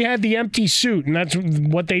 Remember, we had the empty suit, and that's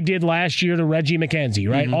what they did last year to Reggie McKenzie,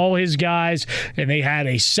 right? Mm-hmm. All his guys, and they had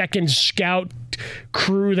a second scout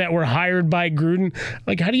crew that were hired by Gruden.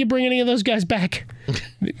 Like, how do you bring any of those guys back?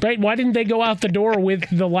 Right? Why didn't they go out the door with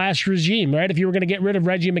the last regime, right? If you were going to get rid of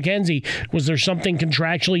Reggie McKenzie, was there something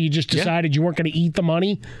contractually you just decided you weren't going to eat the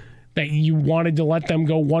money? That you wanted to let them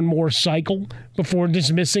go one more cycle before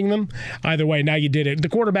dismissing them? Either way, now you did it. The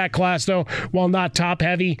quarterback class, though, while not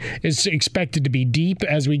top-heavy, is expected to be deep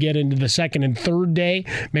as we get into the second and third day.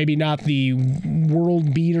 Maybe not the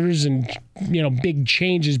world beaters and big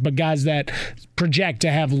changes, but guys that project to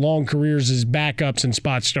have long careers as backups and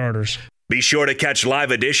spot starters. Be sure to catch live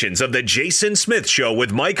editions of The Jason Smith Show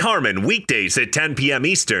with Mike Harmon weekdays at 10 p.m.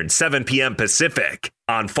 Eastern, 7 p.m. Pacific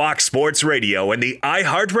on Fox Sports Radio and the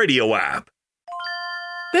iHeartRadio app.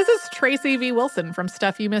 This is Tracy V. Wilson from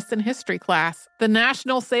Stuff You Missed in History Class. The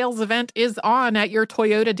national sales event is on at your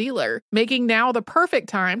Toyota dealer, making now the perfect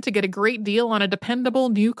time to get a great deal on a dependable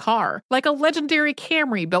new car. Like a legendary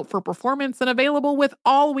Camry built for performance and available with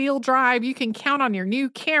all-wheel drive, you can count on your new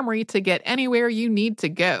Camry to get anywhere you need to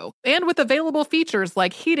go. And with available features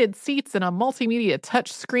like heated seats and a multimedia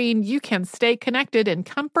touchscreen, you can stay connected in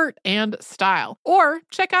comfort and style. Or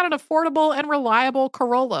check out an affordable and reliable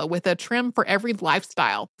Corolla with a trim for every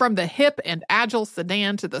lifestyle. From the hip and agile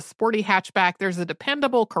sedan to the sporty hatchback, there's a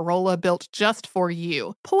dependable Corolla built just for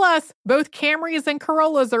you. Plus, both Camrys and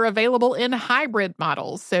Corollas are available in hybrid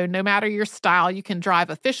models, so no matter your style, you can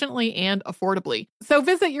drive efficiently and affordably. So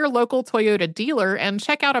visit your local Toyota dealer and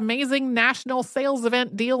check out amazing national sales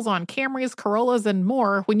event deals on Camrys, Corollas, and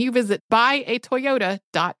more when you visit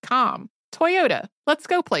buyatoyota.com. Toyota, let's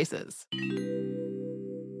go places.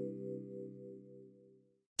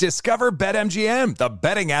 Discover BetMGM, the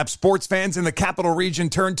betting app sports fans in the capital region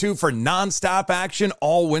turn to for nonstop action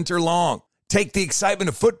all winter long. Take the excitement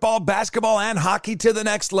of football, basketball, and hockey to the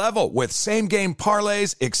next level with same-game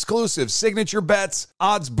parlays, exclusive signature bets,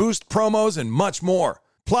 odds boost promos, and much more.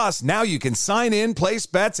 Plus, now you can sign in, place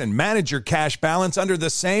bets, and manage your cash balance under the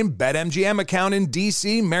same BetMGM account in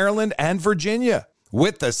D.C., Maryland, and Virginia.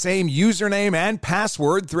 With the same username and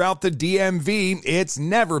password throughout the DMV, it's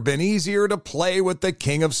never been easier to play with the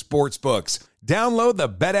king of sportsbooks. Download the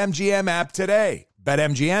BetMGM app today.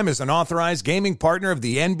 BetMGM is an authorized gaming partner of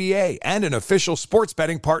the NBA and an official sports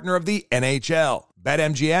betting partner of the NHL.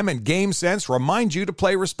 BetMGM and GameSense remind you to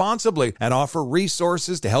play responsibly and offer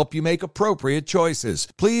resources to help you make appropriate choices.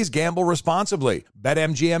 Please gamble responsibly.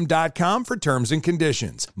 BetMGM.com for terms and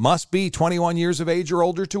conditions. Must be 21 years of age or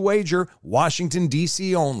older to wager. Washington,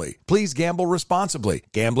 D.C. only. Please gamble responsibly.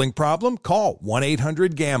 Gambling problem? Call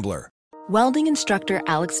 1-800-GAMBLER. Welding instructor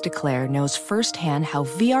Alex DeClaire knows firsthand how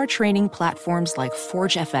VR training platforms like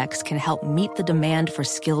ForgeFX can help meet the demand for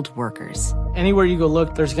skilled workers. Anywhere you go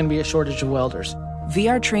look, there's going to be a shortage of welders.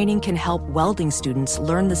 VR training can help welding students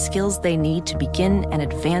learn the skills they need to begin and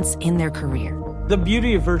advance in their career. The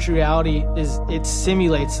beauty of virtual reality is it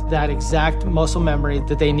simulates that exact muscle memory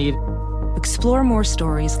that they need. Explore more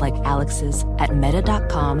stories like Alex's at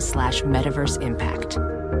meta.com/metaverseimpact.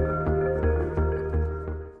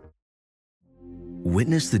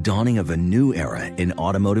 Witness the dawning of a new era in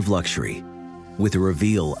automotive luxury with a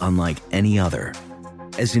reveal unlike any other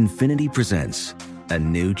as Infiniti presents a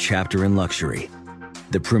new chapter in luxury,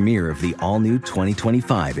 the premiere of the all-new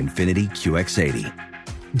 2025 Infiniti QX80.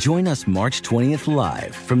 Join us March 20th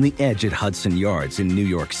live from the Edge at Hudson Yards in New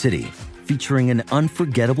York City, featuring an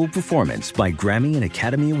unforgettable performance by Grammy and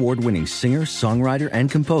Academy Award-winning singer, songwriter, and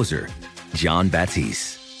composer Jon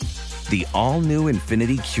Batiste. The all-new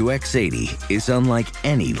Infiniti QX80 is unlike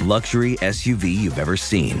any luxury SUV you've ever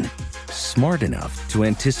seen. Smart enough to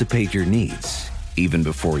anticipate your needs, even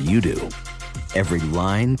before you do. Every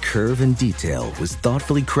line, curve, and detail was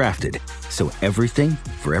thoughtfully crafted, so everything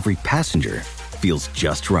for every passenger feels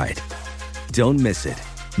just right. Don't miss it.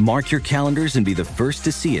 Mark your calendars and be the first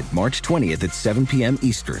to see it March 20th at 7 p.m.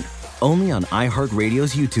 Eastern, only on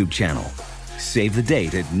iHeartRadio's YouTube channel. Save the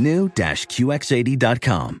date at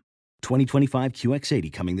new-QX80.com. 2025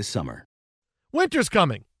 QX80 coming this summer. Winter's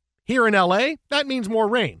coming. Here in LA, that means more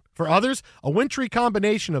rain. For others, a wintry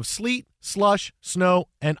combination of sleet, slush, snow,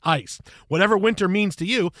 and ice. Whatever winter means to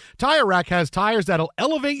you, Tire Rack has tires that'll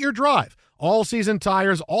elevate your drive. All-season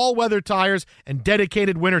tires, all-weather tires, and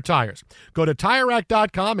dedicated winter tires. Go to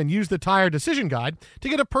TireRack.com and use the Tire Decision Guide to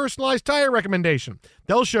get a personalized tire recommendation.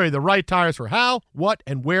 They'll show you the right tires for how, what,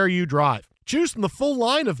 and where you drive. Choose from the full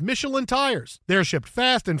line of Michelin tires. They're shipped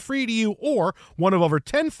fast and free to you or one of over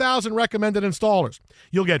 10,000 recommended installers.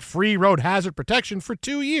 You'll get free road hazard protection for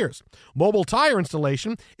 2 years. Mobile tire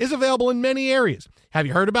installation is available in many areas. Have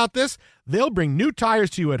you heard about this? They'll bring new tires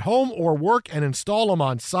to you at home or work and install them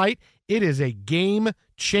on site. It is a game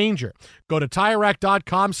changer. Go to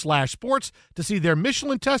TireRack.com/sports to see their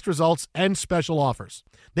Michelin test results and special offers.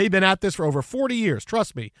 They've been at this for over 40 years.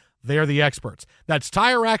 Trust me, they're the experts. That's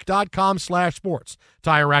TireRack.com/sports.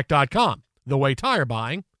 TireRack.com, the way tire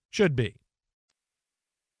buying should be.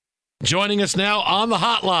 Joining us now on the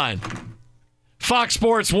hotline, Fox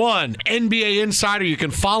Sports 1 NBA Insider. You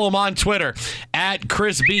can follow him on Twitter at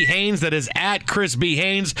Chris B. Haynes. That is at Chris B.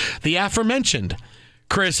 Haynes, the aforementioned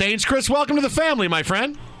Chris Haynes. Chris, welcome to the family, my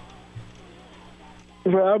friend.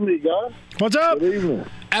 Thanks for having me, guys. What's up? Good evening.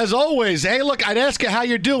 As always, hey, look, I'd ask you how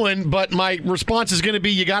you're doing, but my response is going to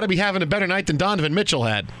be you got to be having a better night than Donovan Mitchell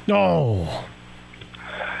had. Oh.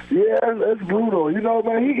 Yeah, it's brutal. You know,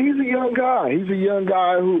 man, he's a young guy. He's a young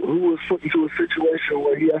guy who was put into a situation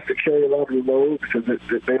where he has to carry a lot of the load because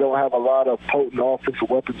they don't have a lot of potent offensive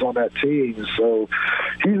weapons on that team. So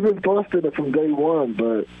he's been busted from day one,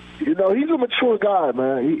 but you know, he's a mature guy,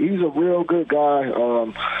 man. He's a real good guy.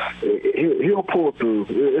 He'll pull through.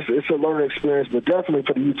 It's a learning experience, but definitely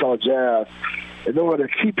for the Utah Jazz, in order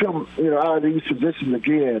to keep him, out of these positions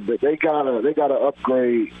again, they gotta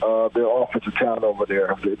upgrade their offensive talent over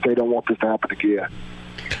there if they don't want this to happen again.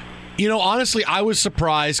 Honestly, I was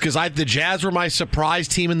surprised because the Jazz were my surprise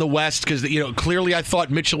team in the West because, clearly I thought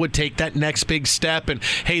Mitchell would take that next big step. And,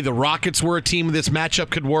 hey, the Rockets were a team this matchup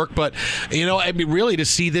could work. But, really to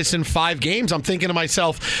see this in 5 games, I'm thinking to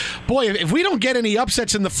myself, boy, if we don't get any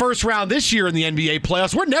upsets in the first round this year in the NBA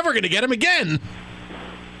playoffs, we're never going to get them again.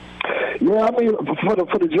 Yeah, I mean, for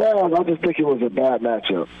the Jazz, I just think it was a bad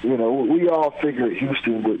matchup. We all figured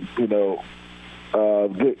Houston would,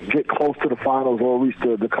 get close to the finals or reach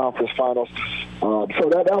the conference finals. So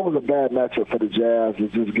that was a bad matchup for the Jazz to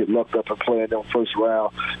just get lucked up and play in them first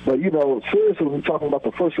round. But, seriously, when we're talking about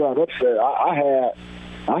the first round upset, I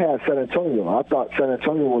had San Antonio. I thought San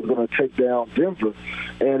Antonio was going to take down Denver,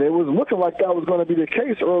 and it was looking like that was going to be the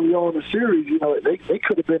case early on in the series. They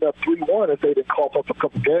could have been up 3-1 if they didn't cough up a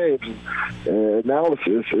couple games. And now it's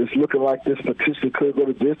looking like this potentially could go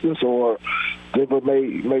to distance, or Denver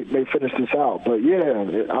may finish this out. But yeah,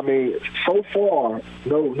 I mean, so far,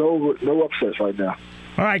 no upsets right now.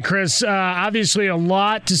 All right, Chris, obviously a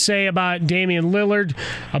lot to say about Damian Lillard,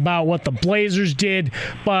 about what the Blazers did,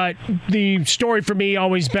 but the story for me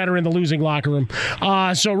always better in the losing locker room.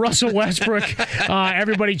 So Russell Westbrook,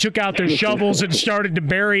 everybody took out their shovels and started to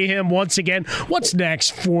bury him once again. What's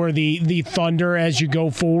next for the Thunder as you go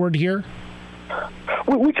forward here?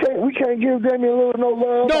 We can't we can't give Damian Lillard no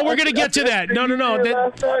love. No, we're gonna get to that. No.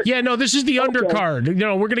 This is the undercard.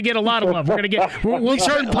 No, we're gonna get a lot of love. We'll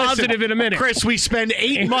turn positive in a minute. Chris, we spend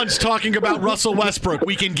 8 months talking about Russell Westbrook.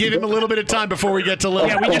 We can give him a little bit of time before we get to Lillard.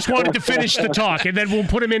 Yeah, we just wanted to finish the talk, and then we'll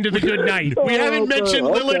put him into the good night. We haven't mentioned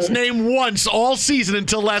Lillard's name once all season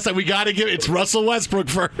until last night. We got to give it's Russell Westbrook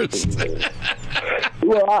first.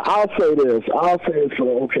 Well, I'll say this. For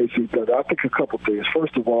the OKC Thunder. I think a couple things.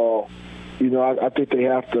 First of all, I think they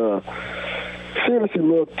have to seriously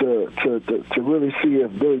look to really see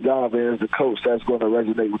if Billy Donovan is the coach that's going to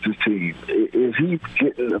resonate with his team. Is he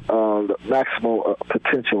getting the maximum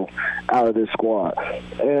potential out of this squad?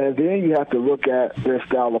 And then you have to look at their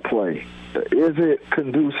style of play. Is it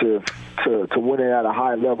conducive to winning at a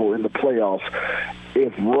high level in the playoffs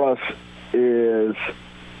if Russ is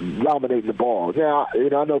dominating the ball? Now,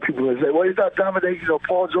 I know people will say, well, he's not dominating.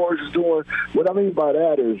 Paul George is doing. What I mean by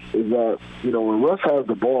that is that, when Russ has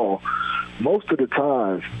the ball, most of the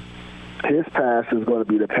time, his pass is going to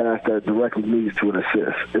be the pass that directly leads to an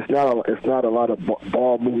assist. It's not a lot of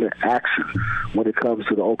ball movement action when it comes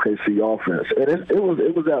to the OKC offense, and it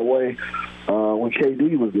was that way when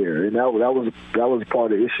KD was there, and that was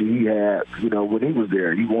part of the issue he had. When he was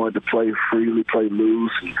there, he wanted to play freely, play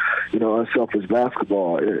loose, and, unselfish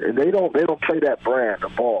basketball, and they don't play that brand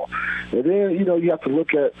of ball. And then you have to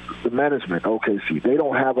look at the management. OKC, they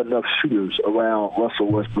don't have enough shooters around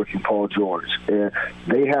Russell Westbrook and Paul George, and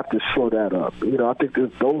they have to slow that up. I think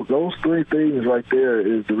those three things right there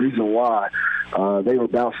is the reason why they were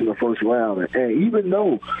bouncing the first round. And even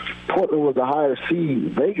though Portland was a higher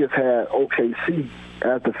seed, Vegas had OKC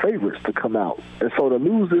as the favorites to come out. And so to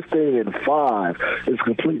lose this thing in 5 is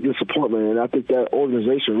complete disappointment. And I think that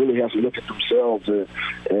organization really has to look at themselves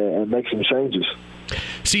and make some changes.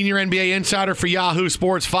 Senior NBA insider for Yahoo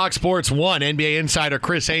Sports, Fox Sports 1, NBA insider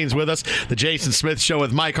Chris Haynes with us. The Jason Smith Show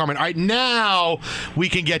with Mike Harmon. All right, now we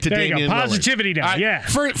can get to Damian Lillard. Positivity now, yeah.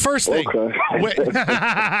 First thing,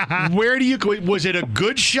 where do you – was it a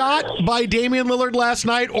good shot by Damian Lillard last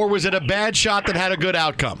night, or was it a bad shot that had a good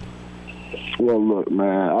outcome? Well, look,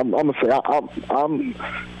 man, I'm gonna say I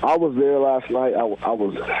was there last night. I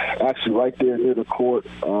was actually right there near the court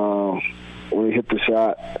when he hit the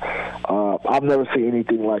shot. I've never seen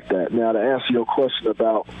anything like that. Now, to answer your question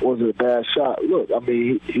about was it a bad shot, look, I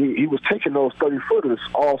mean, he was taking those 30-footers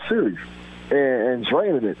all series and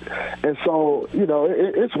draining it. And so,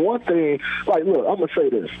 it's one thing. Like, look, I'm gonna say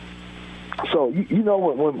this. So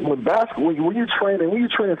when basketball, when you're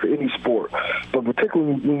training for any sport, but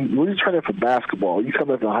particularly when you're training for basketball, you come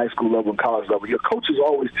at the high school level and college level, your coaches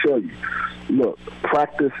always tell you, look,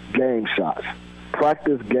 practice game shots.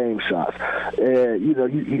 Practice game shots, and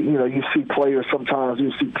you see players sometimes.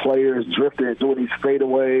 You see players drifting and doing these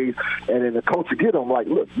fadeaways, and then the coach will get them like,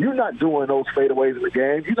 "Look, you're not doing those fadeaways in the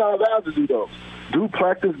game. You're not allowed to do those. Do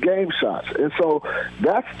practice game shots." And so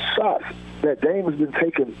that's shots that Dame has been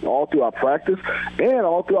taking all throughout practice and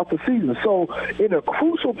all throughout the season. So in a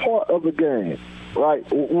crucial part of the game, right,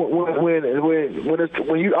 when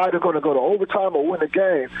you either going to go to overtime or win the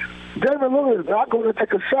game, Damian Lillard is not going to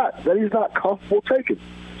take a shot that he's not comfortable taking.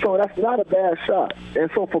 So that's not a bad shot. And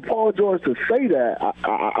so for Paul George to say that,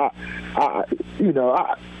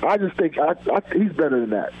 I just think he's better than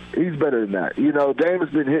that. He's better than that. Dame has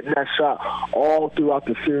been hitting that shot all throughout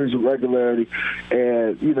the series with regularity,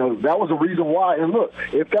 and that was the reason why. And look,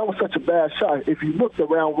 if that was such a bad shot, if you looked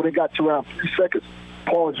around when it got to around 3 seconds,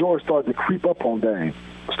 Paul George started to creep up on Dame,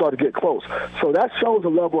 started to get close. So that shows a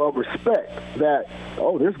level of respect that,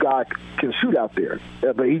 this guy can shoot out there.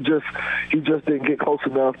 Yeah, but he just didn't get close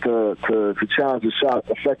enough to challenge the shot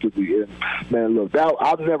effectively. And, man, look,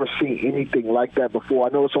 I've never seen anything like that before. I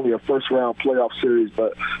know it's only a first-round playoff series,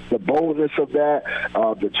 but the boldness of that,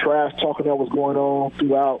 the trash talking that was going on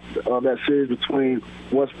throughout that series between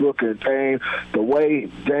Westbrook and Dame, the way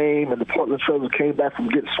Dame and the Portland Trailblazers came back from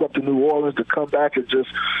getting swept to New Orleans to come back and just,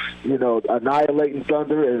 annihilating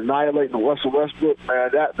Thunder and annihilating Russell Westbrook,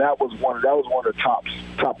 man, that was one of the top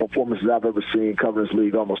performances I've ever seen covering this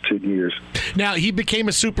league almost 10 years. Now, he became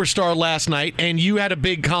a superstar last night, and you had a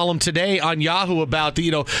big column today on Yahoo about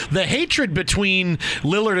the hatred between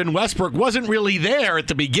Lillard and Westbrook wasn't really there at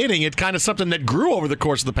the beginning. It's kind of something that grew over the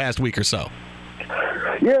course of the past week or so.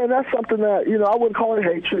 Yeah, and that's something that, I wouldn't call it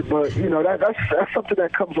hatred, but, that's something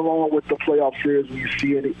that comes along with the playoff series when you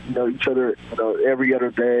see it, each other, every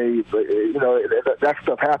other day. But, that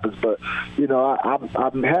stuff happens. But,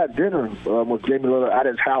 I've had dinner with Jamie Lillard at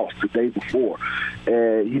his house the day before.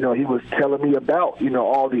 And, he was telling me about,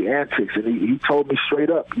 all the antics. And he told me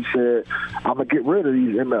straight up, he said, I'm going to get rid of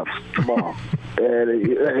these MFs tomorrow. And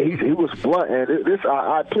he was blunt. And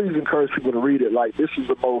I please encourage people to read it. Like, this is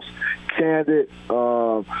the most candid,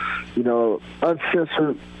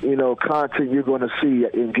 uncensored, content you're going to see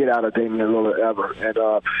and get out of Damian Lillard ever. And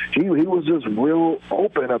he was just real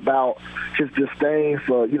open about his disdain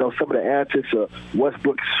for, some of the antics of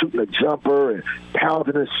Westbrook shooting a jumper and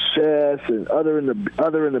pounding his chest and uttering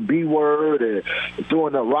the B word and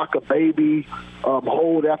doing the rock a baby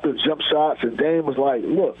hold after jump shots. And Dame was like,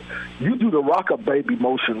 look, you do the rock a baby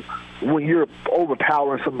motion when you're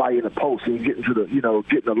overpowering somebody in the post and you get into the,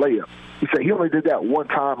 getting a layup. He said he only did that one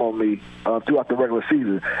time on me throughout the regular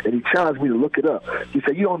season, and he challenged me to look it up. He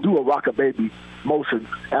said, you don't do a rock-a-baby motion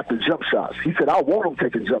after jump shots. He said, I want him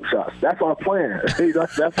taking jump shots. That's our plan.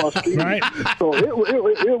 That's our scheme. Right. So it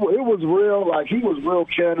was real, like he was real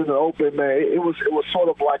candid and open, man. It was sort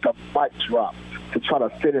of like a mic drop to try to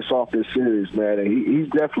finish off this series, man. And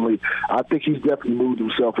I think he's definitely moved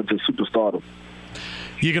himself into superstardom.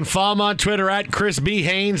 You can follow him on Twitter at Chris B.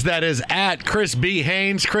 Haynes. That is at Chris B.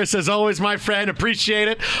 Haynes. Chris, as always, my friend, appreciate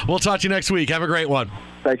it. We'll talk to you next week. Have a great one.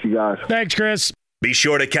 Thank you, guys. Thanks, Chris. Be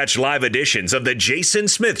sure to catch live editions of The Jason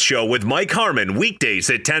Smith Show with Mike Harmon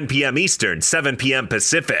weekdays at 10 p.m. Eastern, 7 p.m.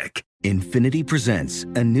 Pacific. Infiniti presents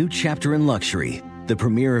a new chapter in luxury, the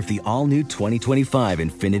premiere of the all-new 2025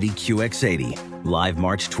 Infiniti QX80, live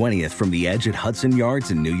March 20th from the Edge at Hudson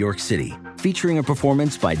Yards in New York City, featuring a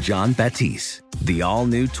performance by John Batiste. The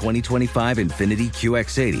all-new 2025 Infiniti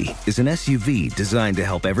QX80 is an SUV designed to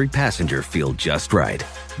help every passenger feel just right.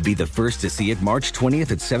 Be the first to see it March 20th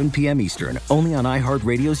at 7 p.m. Eastern, only on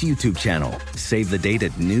iHeartRadio's YouTube channel. Save the date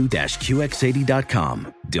at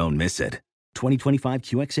new-QX80.com. Don't miss it. 2025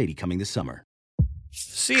 QX80 coming this summer.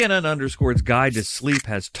 CNN_'s Guide to Sleep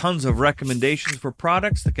has tons of recommendations for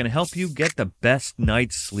products that can help you get the best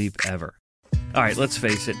night's sleep ever. All right, let's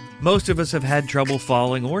face it, most of us have had trouble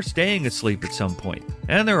falling or staying asleep at some point,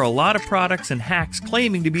 and there are a lot of products and hacks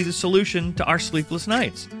claiming to be the solution to our sleepless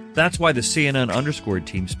nights. That's why the CNN_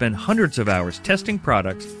 team spend hundreds of hours testing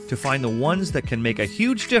products to find the ones that can make a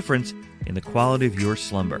huge difference in the quality of your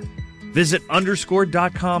slumber. Visit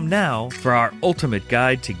underscore.com now for our ultimate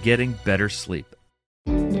guide to getting better sleep.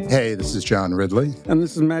 Hey, this is John Ridley. And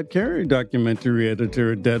this is Matt Carey, documentary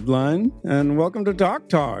editor at Deadline. And welcome to Doc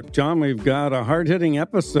Talk. John, we've got a hard-hitting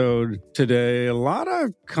episode today. A lot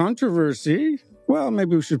of controversy. Well,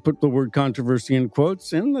 maybe we should put the word controversy in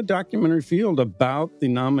quotes in the documentary field about the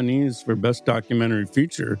nominees for Best Documentary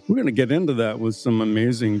Feature. We're going to get into that with some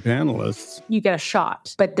amazing panelists. You get a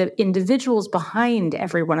shot, but the individuals behind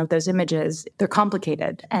every one of those images, they're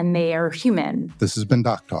complicated and they are human. This has been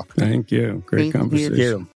Doc Talk. Thank you. Great conversation. Thank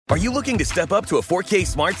you. Are you looking to step up to a 4K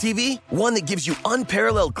smart TV? One that gives you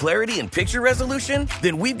unparalleled clarity and picture resolution?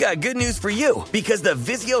 Then we've got good news for you, because the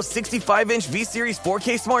Vizio 65-inch V-Series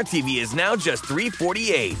 4K smart TV is now just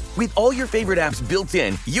 $348. With all your favorite apps built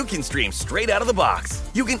in, you can stream straight out of the box.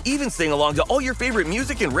 You can even sing along to all your favorite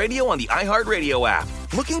music and radio on the iHeartRadio app.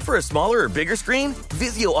 Looking for a smaller or bigger screen?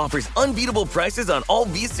 Vizio offers unbeatable prices on all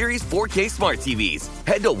V-Series 4K smart TVs.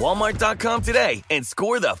 Head to Walmart.com today and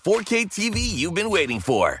score the 4K TV you've been waiting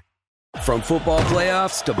for. From football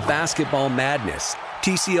playoffs to basketball madness,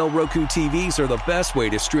 TCL Roku TVs are the best way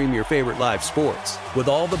to stream your favorite live sports. With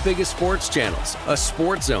all the biggest sports channels, a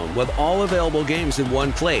sports zone with all available games in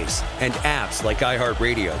one place, and apps like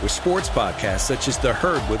iHeartRadio with sports podcasts such as The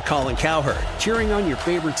Herd with Colin Cowherd. Cheering on your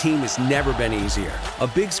favorite team has never been easier. A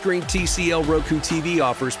big screen TCL Roku TV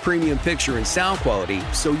offers premium picture and sound quality,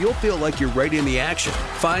 so you'll feel like you're right in the action.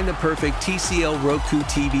 Find the perfect TCL Roku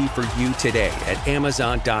TV for you today at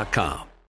Amazon.com.